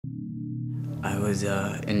I was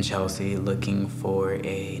in Chelsea looking for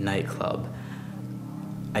a nightclub.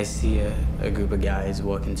 I see a group of guys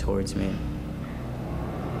walking towards me.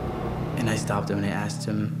 And I stopped him and I asked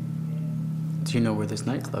him, do you know where this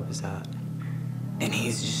nightclub is at? And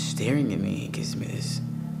he's just staring at me. He gives me this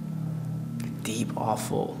deep,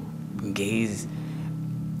 awful gaze.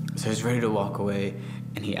 So I was ready to walk away,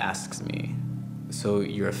 and he asks me, so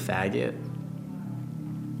you're a faggot?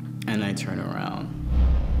 And I turn around.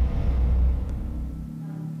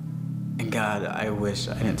 And God, I wish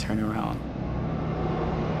I didn't turn around.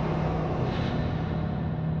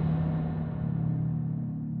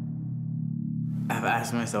 I've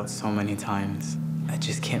asked myself so many times, I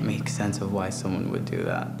just can't make sense of why someone would do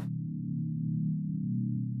that.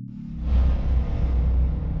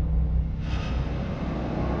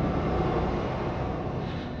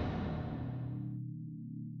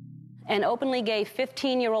 An openly gay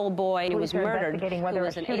 15-year-old boy who was murdered. Investigating whether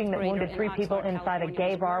a shooting that wounded 3 people inside a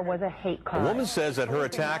gay bar was a hate crime. A woman says that her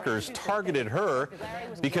attackers targeted her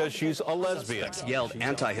because she's a lesbian. Yelled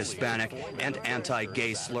anti-Hispanic and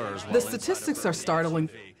anti-gay slurs. The statistics are startling.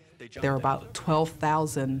 There are about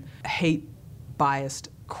 12,000 hate-biased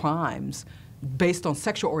crimes based on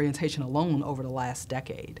sexual orientation alone over the last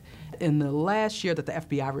decade. In the last year that the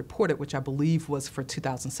FBI reported, which I believe was for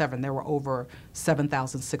 2007, there were over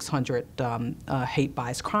 7,600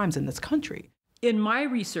 hate-biased crimes in this country. In my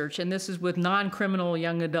research, and this is with non-criminal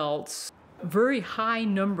young adults, a very high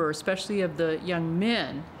number, especially of the young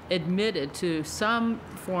men, admitted to some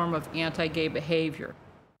form of anti-gay behavior.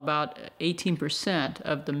 About 18%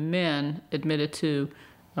 of the men admitted to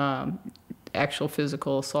actual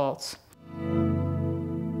physical assaults.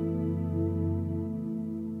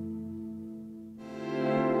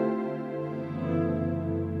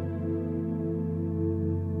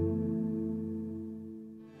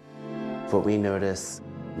 What we notice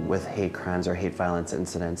with hate crimes or hate violence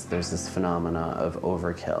incidents, there's this phenomena of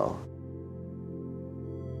overkill.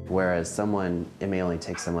 Whereas it may only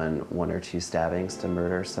take someone 1 or 2 stabbings to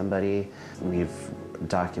murder somebody. We've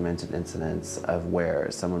documented incidents of where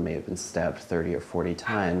someone may have been stabbed 30 or 40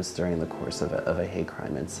 times during the course of a hate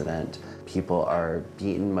crime incident. People are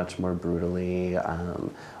beaten much more brutally,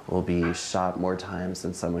 will be shot more times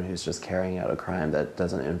than someone who's just carrying out a crime that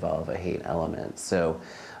doesn't involve a hate element. So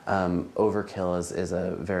overkill is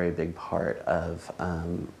a very big part of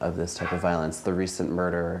this type of violence. The recent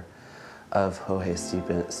murder of Jorge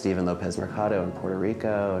Steven Lopez Mercado in Puerto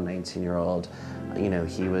Rico, a 19-year-old,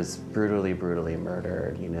 he was brutally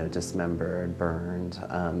murdered, dismembered, burned.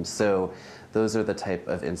 So those are the type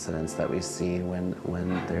of incidents that we see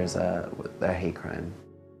when there's a hate crime.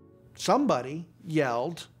 Somebody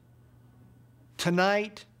yelled,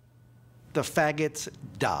 "Tonight, the faggots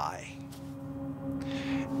die."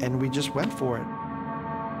 And we just went for it.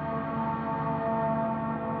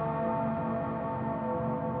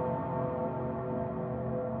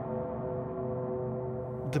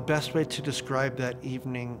 The best way to describe that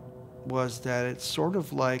evening was that it's sort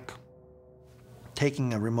of like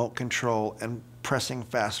taking a remote control and pressing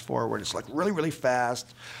fast forward. It's like really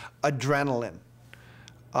fast, adrenaline.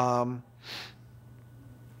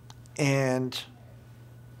 And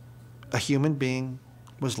a human being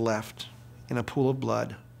was left in a pool of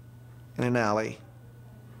blood in an alley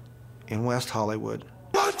in West Hollywood.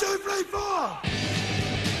 1, 2, 3, 4!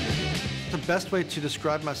 The best way to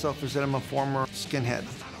describe myself is that I'm a former skinhead.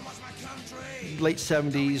 Late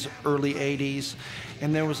 70s, early 80s,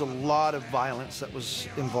 and there was a lot of violence that was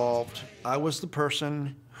involved. I was the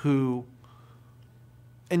person who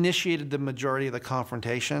initiated the majority of the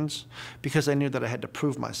confrontations because I knew that I had to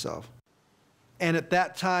prove myself. And at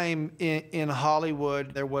that time in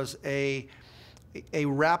Hollywood, there was a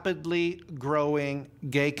rapidly growing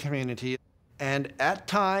gay community, and at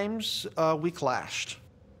times we clashed.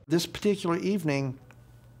 This particular evening,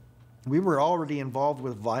 we were already involved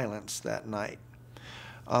with violence that night.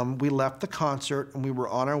 We left the concert and we were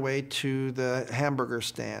on our way to the hamburger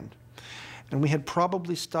stand. And we had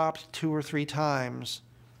probably stopped 2 or 3 times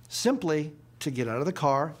simply to get out of the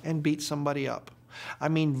car and beat somebody up. I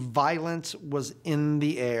mean, violence was in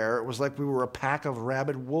the air. It was like we were a pack of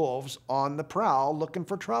rabid wolves on the prowl looking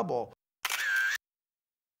for trouble.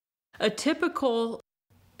 A typical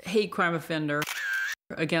hate crime offender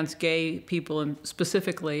against gay people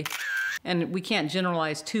specifically, and we can't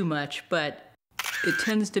generalize too much, but it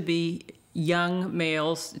tends to be young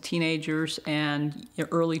males, teenagers, and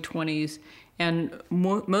early 20s, and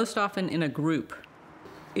most often in a group.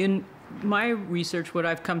 In my research, what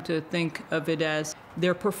I've come to think of it as,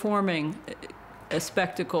 they're performing a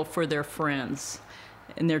spectacle for their friends,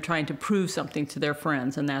 and they're trying to prove something to their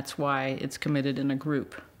friends, and that's why it's committed in a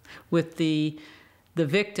group. with the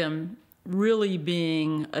victim really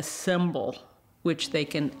being a symbol which they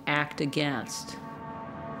can act against.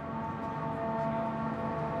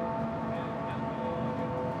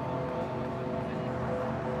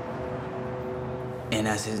 And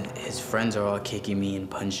as his friends are all kicking me and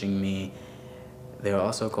punching me, they're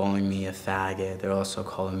also calling me a faggot. They're also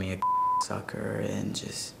calling me a sucker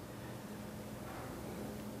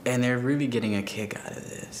and they're really getting a kick out of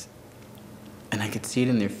this. And I could see it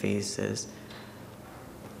in their faces.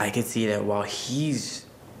 I could see that while he's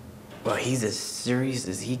as serious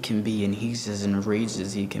as he can be and he's as enraged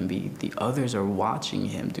as he can be, the others are watching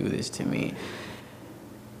him do this to me.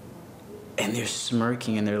 And they're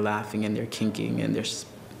smirking and they're laughing and they're kinking and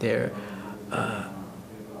they're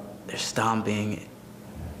stomping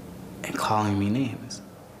and calling me names.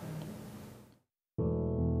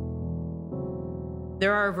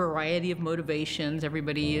 There are a variety of motivations.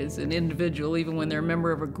 Everybody is an individual, even when they're a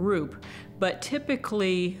member of a group. But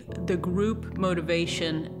typically, the group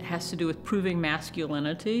motivation has to do with proving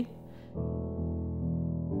masculinity.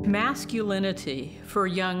 Masculinity for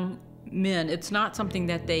young men, it's not something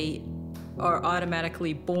that they are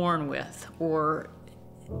automatically born with or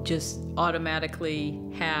just automatically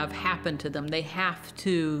have happen to them. They have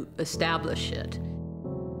to establish it.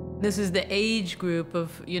 This is the age group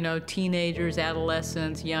of, teenagers,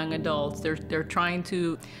 adolescents, young adults. They're trying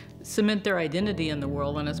to cement their identity in the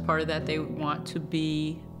world, and as part of that, they want to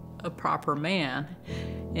be a proper man.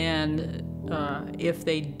 And if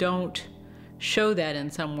they don't show that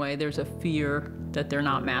in some way, there's a fear that they're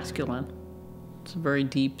not masculine. It's a very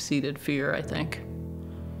deep-seated fear, I think.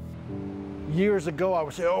 Years ago, I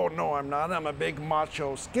would say, oh, no, I'm not. I'm a big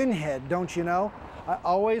macho skinhead, don't you know? I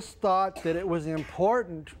always thought that it was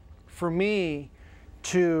important for me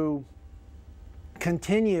to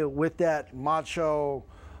continue with that macho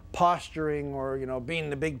posturing or, being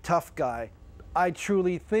the big tough guy. I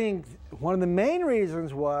truly think one of the main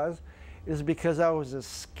reasons is because I was a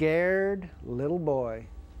scared little boy.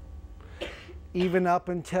 Even up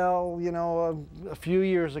until, a few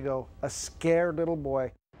years ago, a scared little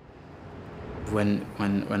boy. When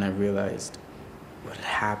I realized what had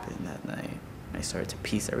happened that night, I started to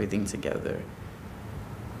piece everything together.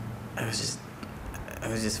 I was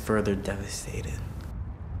just further devastated.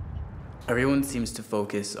 Everyone seems to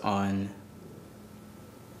focus on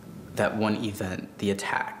that one event, the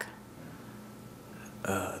attack,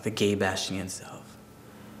 the gay bashing itself.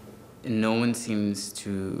 And no one seems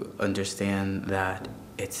to understand that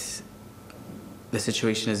the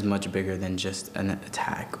situation is much bigger than just an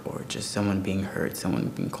attack or just someone being hurt, someone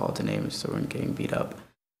being called a name, someone getting beat up.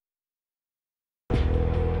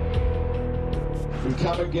 We've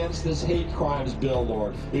come against this hate crimes bill,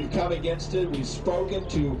 Lord. We've come against it. We've spoken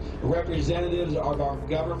to representatives of our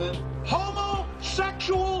government.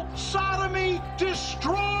 Homosexual sodomy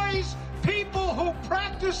destroys people who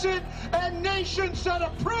practice it and nations that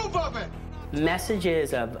approve of it.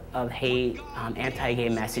 Messages of hate, anti-gay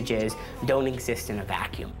messages don't exist in a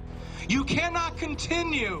vacuum. You cannot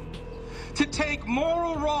continue to take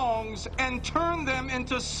moral wrongs and turn them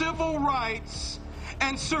into civil rights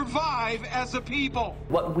and survive as a people.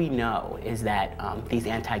 What we know is that these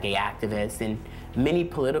anti-gay activists and many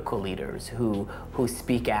political leaders who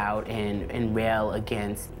speak out and rail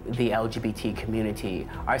against the LGBT community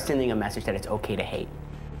are sending a message that it's okay to hate.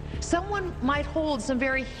 Someone might hold some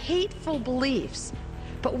very hateful beliefs,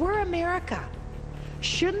 but we're America.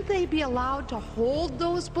 Shouldn't they be allowed to hold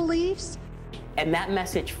those beliefs? And that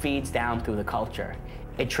message feeds down through the culture.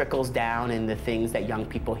 It trickles down in the things that young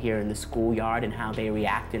people hear in the schoolyard and how they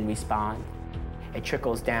react and respond. It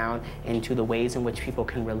trickles down into the ways in which people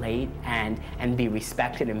can relate and be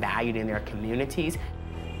respected and valued in their communities.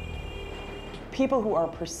 People who are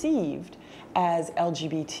perceived as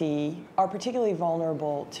LGBT are particularly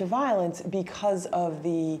vulnerable to violence because of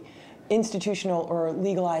the institutional or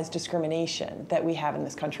legalized discrimination that we have in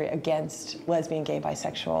this country against lesbian, gay,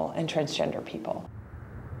 bisexual, and transgender people.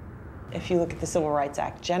 If you look at the Civil Rights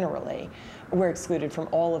Act generally, we're excluded from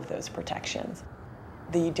all of those protections.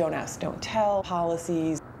 The Don't Ask, Don't Tell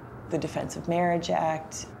policies, the Defense of Marriage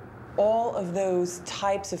Act, all of those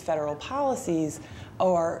types of federal policies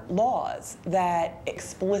are laws that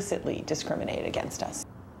explicitly discriminate against us.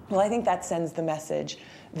 Well, I think that sends the message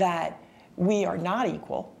that we are not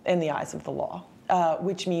equal in the eyes of the law,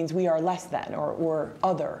 which means we are less than or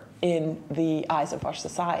other in the eyes of our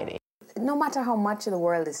society. No matter how much the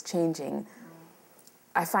world is changing,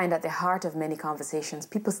 I find at the heart of many conversations,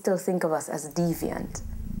 people still think of us as deviant.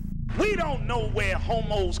 We don't know where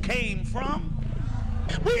homos came from.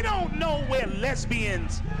 We don't know where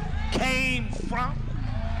lesbians came from.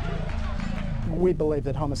 We believe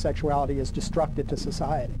that homosexuality is destructive to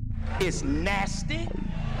society. It's nasty.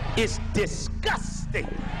 It's disgusting.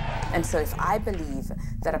 And so if I believe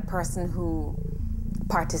that a person who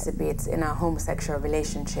participates in a homosexual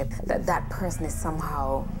relationship, that that person is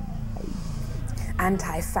somehow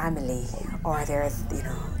anti-family, or their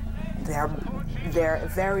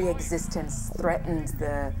very existence threatens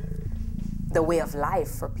the way of life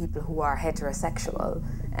for people who are heterosexual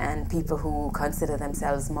and people who consider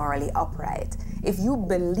themselves morally upright. If you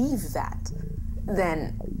believe that,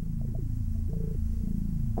 then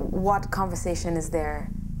what conversation is there?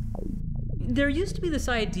 There used to be this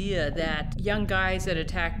idea that young guys that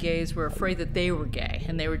attacked gays were afraid that they were gay,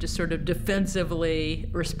 and they were just sort of defensively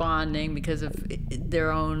responding because of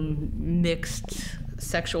their own mixed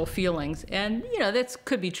sexual feelings. And, you know, that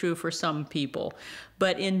could be true for some people.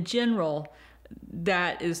 But in general,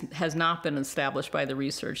 that has not been established by the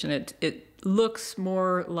research. And it looks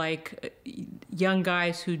more like young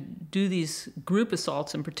guys who do these group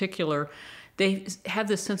assaults in particular, they have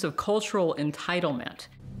this sense of cultural entitlement.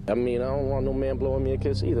 I mean, I don't want no man blowing me a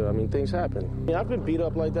kiss either. I mean, things happen. I mean, I've been beat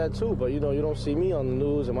up like that too, but you know, you don't see me on the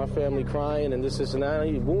news and my family crying and this and that.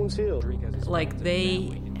 Wounds heal. Like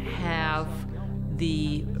they have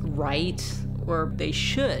the right, or they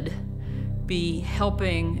should be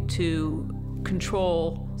helping to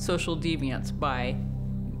control social deviance by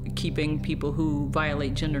keeping people who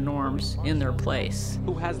violate gender norms in their place.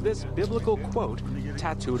 Who has this biblical quote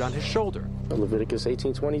tattooed on his shoulder. Leviticus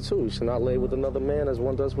 18:22, you should not lay with another man as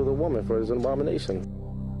one does with a woman, for it is an abomination.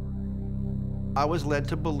 I was led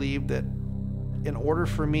to believe that in order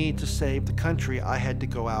for me to save the country, I had to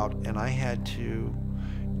go out and I had to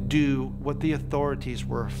do what the authorities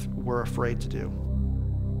were afraid to do.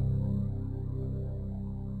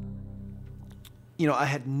 You know, I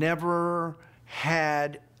had never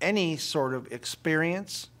had any sort of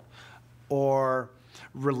experience or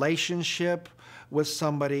relationship with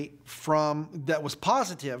somebody that was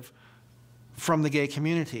positive from the gay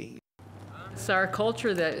community. It's our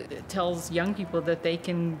culture that tells young people that they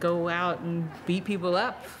can go out and beat people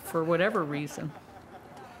up for whatever reason.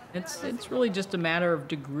 It's really just a matter of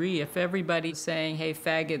degree. If everybody's saying, hey,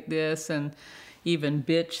 faggot this and even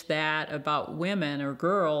bitch that about women or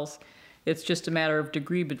girls, it's just a matter of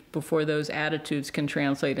degree before those attitudes can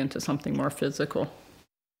translate into something more physical.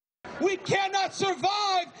 We cannot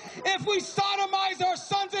survive if we sodomize our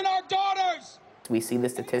sons and our daughters. We see the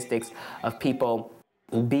statistics of people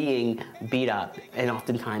being beat up and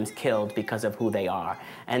oftentimes killed because of who they are.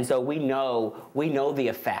 And so we know the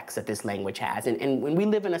effects that this language has. And when we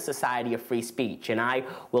live in a society of free speech, and I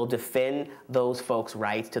will defend those folks'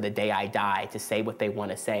 rights to the day I die to say what they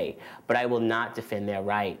want to say, but I will not defend their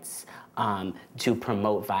rights to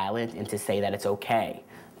promote violence and to say that it's okay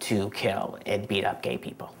to kill and beat up gay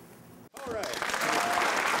people. All right.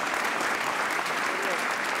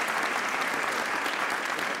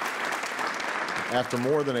 After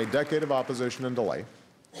more than a decade of opposition and delay,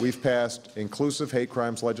 we've passed inclusive hate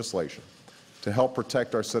crimes legislation to help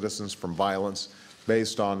protect our citizens from violence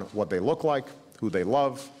based on what they look like, who they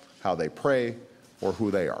love, how they pray, or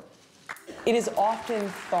who they are. It is often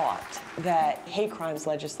thought that hate crimes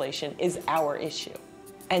legislation is our issue.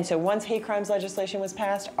 And so once hate crimes legislation was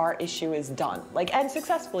passed, our issue is done, and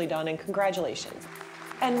successfully done, and congratulations.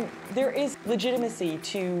 And there is legitimacy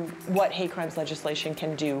to what hate crimes legislation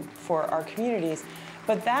can do for our communities,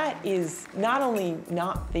 but that is not only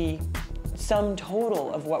not the sum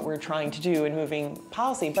total of what we're trying to do in moving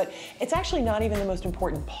policy, but it's actually not even the most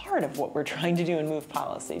important part of what we're trying to do in move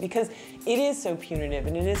policy, because it is so punitive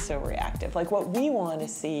and it is so reactive. Like, what we want to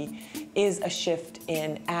see is a shift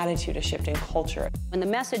in attitude, a shift in culture. When the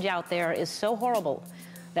message out there is so horrible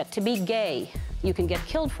that to be gay, you can get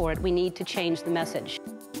killed for it, we need to change the message.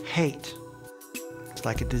 Hate, it's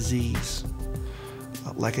like a disease,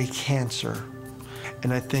 like a cancer.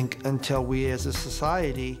 And I think until we as a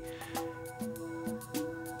society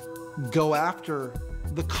go after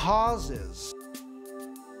the causes,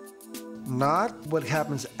 not what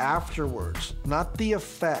happens afterwards, not the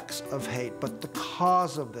effects of hate, but the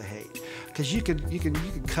cause of the hate. Because you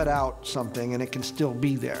could cut out something and it can still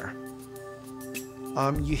be there.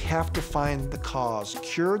 You have to find the cause,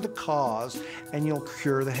 cure the cause, and you'll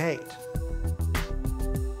cure the hate.